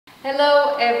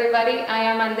Hello everybody, I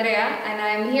am Andrea and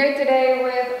I'm here today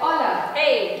with Hola.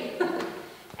 Hey!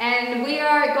 And we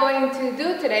are going to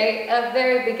do today a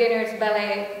very beginner's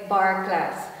ballet bar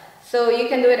class. So you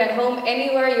can do it at home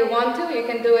anywhere you want to. You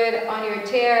can do it on your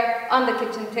chair, on the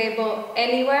kitchen table,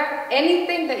 anywhere.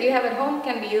 Anything that you have at home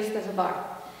can be used as a bar.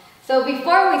 So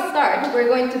before we start, we're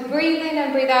going to breathe in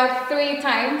and breathe out 3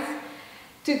 times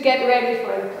to get ready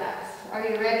for the class. Are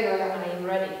you ready, Hola? I'm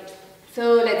ready.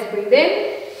 So let's breathe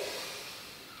in.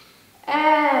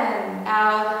 And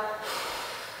out.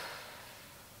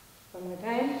 One more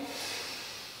time.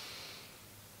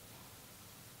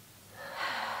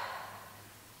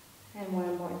 And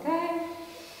one more time.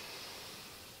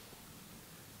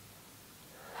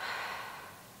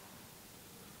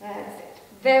 That's it.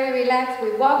 Very relaxed.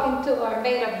 We walk into our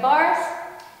made-up bars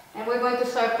and we're going to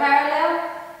start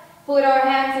parallel. Put our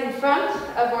hands in front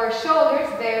of our shoulders,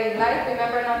 very light.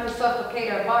 Remember not to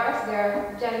suffocate our bars.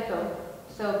 They're gentle.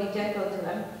 So be gentle to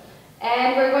them.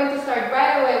 And we're going to start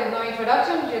right away with no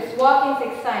introduction, just walking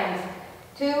 6 times.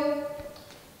 2,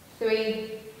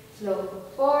 3, slow,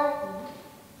 4,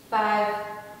 5,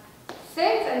 6,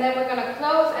 and then we're going to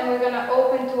close and we're going to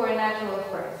open to our natural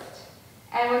first.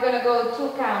 And we're going to go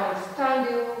 2 counts.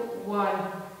 Tendu,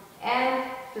 1,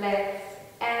 and flex,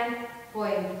 and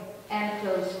point, and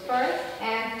close first.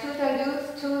 And 2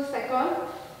 tendus, 2 second,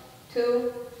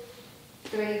 2,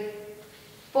 3,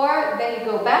 4, then you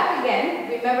go back again.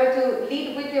 Remember to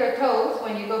lead with your toes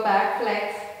when you go back.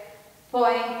 Flex,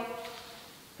 point,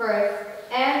 first,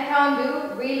 and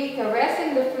tendu, really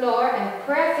caressing the floor and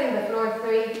pressing the floor.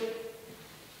 3,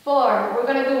 4. We're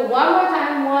going to do one more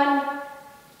time. 1,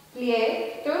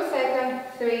 plie, 2 second,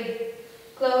 3,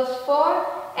 close, 4,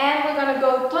 and we're going to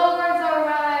go towards our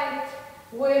right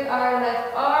with our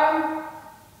left arm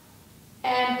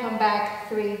and come back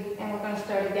 3, and we're going to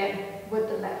start again with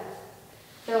the left.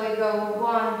 So we go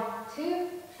 1, 2,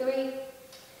 3,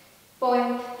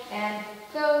 point and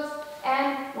close,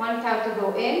 and 1 count to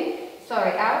go in,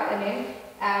 out and in,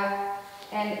 out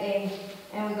and in,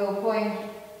 and we go point,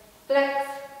 flex,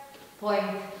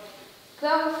 point,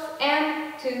 close,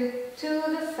 and 2 to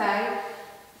the side,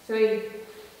 3,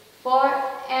 4,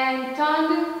 and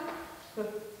tendu,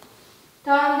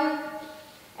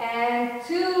 and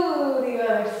to the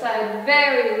other side,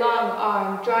 very long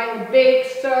arm, drawing a big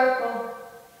circle.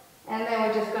 And then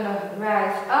we're just going to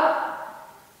rise up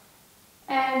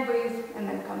and breathe and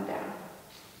then come down.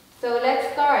 So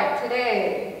let's start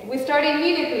today. We start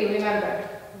immediately, remember.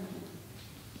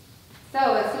 So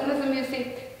as soon as the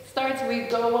music starts, we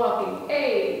go walking.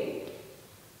 Hey!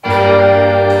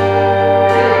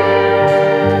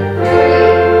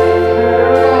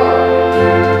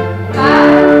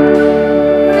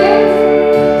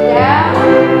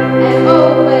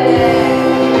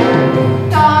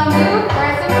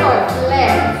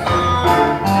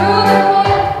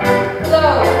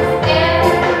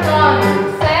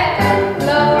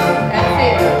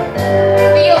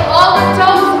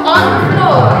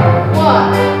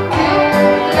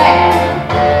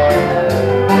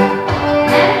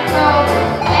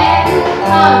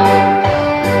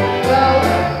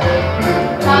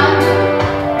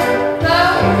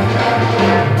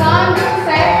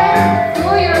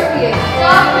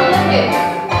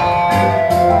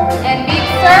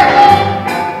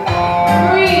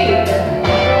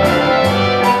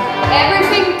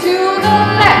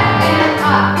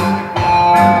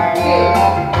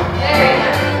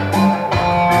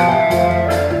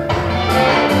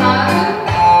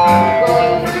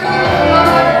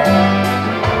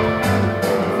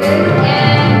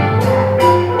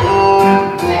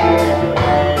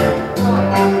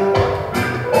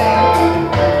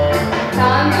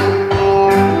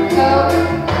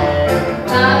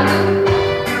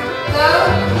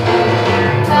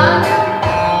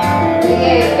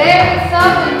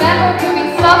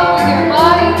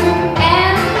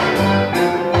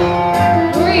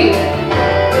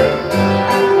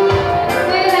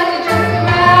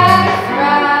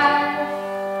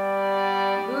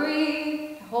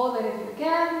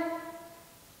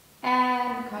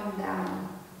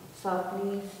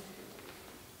 Softly.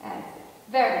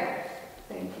 Very nice.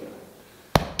 Thank you.